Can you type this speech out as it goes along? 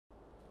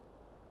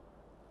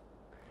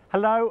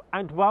Hello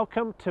and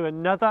welcome to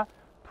another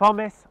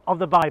promise of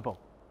the Bible.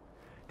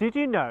 Did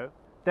you know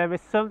there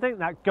is something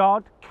that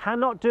God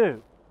cannot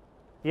do?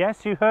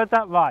 Yes, you heard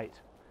that right.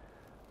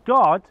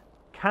 God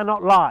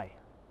cannot lie.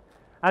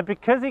 And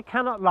because he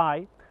cannot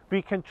lie,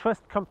 we can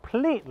trust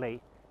completely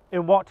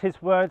in what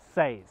his word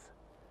says.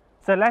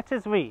 So let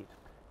us read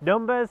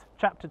Numbers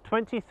chapter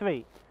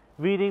 23,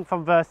 reading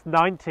from verse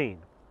 19.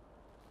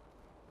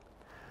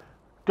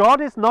 God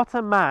is not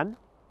a man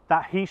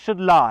that he should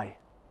lie,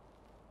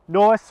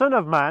 nor a son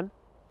of man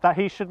that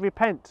he should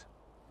repent.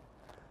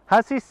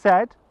 Has he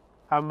said,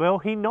 and will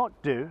he not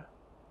do?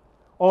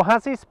 Or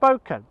has he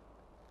spoken,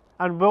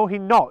 and will he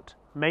not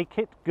make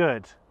it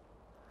good?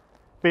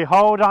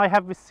 Behold, I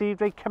have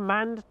received a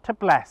command to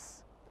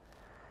bless.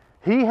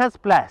 He has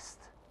blessed,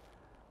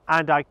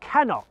 and I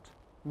cannot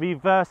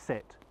reverse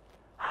it.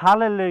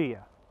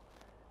 Hallelujah.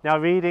 Now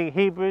reading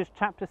Hebrews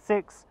chapter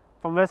 6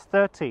 from verse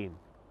 13.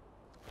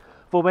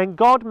 For when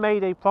God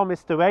made a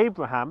promise to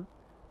Abraham,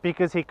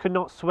 because he could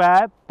not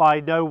swear by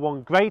no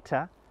one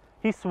greater,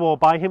 he swore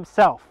by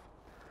himself,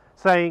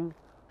 saying,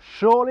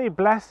 Surely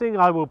blessing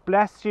I will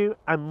bless you,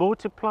 and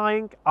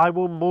multiplying I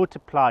will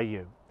multiply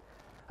you.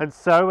 And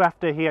so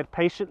after he had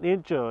patiently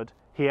endured,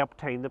 he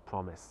obtained the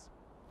promise.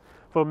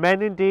 For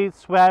men indeed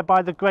swear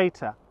by the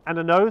greater, and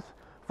an oath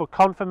for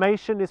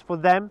confirmation is for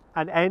them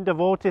an end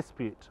of all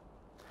dispute.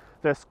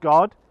 Thus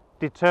God,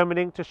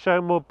 determining to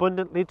show more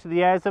abundantly to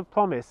the heirs of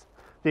promise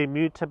the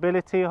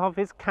immutability of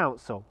his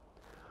counsel,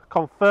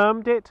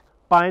 confirmed it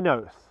by an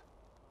oath,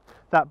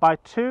 that by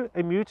two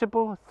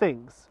immutable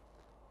things,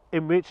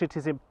 in which it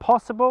is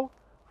impossible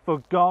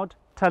for God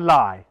to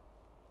lie,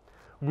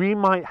 we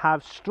might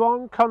have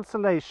strong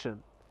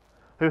consolation,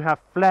 who have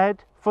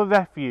fled for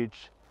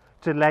refuge,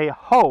 to lay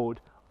hold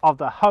of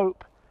the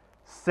hope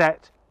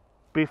set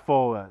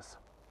before us.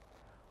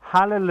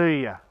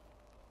 Hallelujah.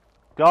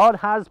 God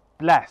has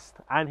blessed,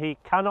 and he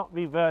cannot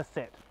reverse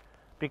it,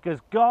 because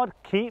God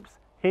keeps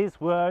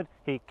his word,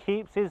 he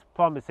keeps his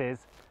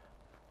promises,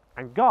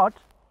 and God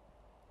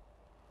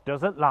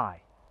doesn't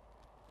lie.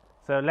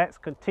 So let's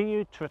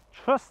continue to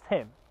trust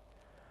him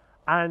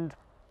and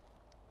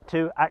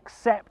to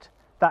accept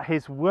that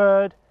his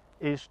word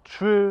is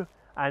true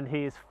and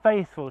he is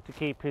faithful to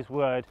keep his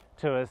word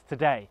to us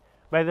today.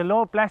 May the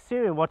Lord bless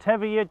you in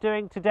whatever you're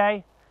doing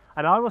today,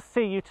 and I will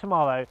see you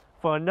tomorrow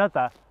for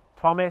another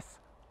promise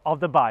of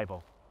the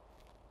Bible.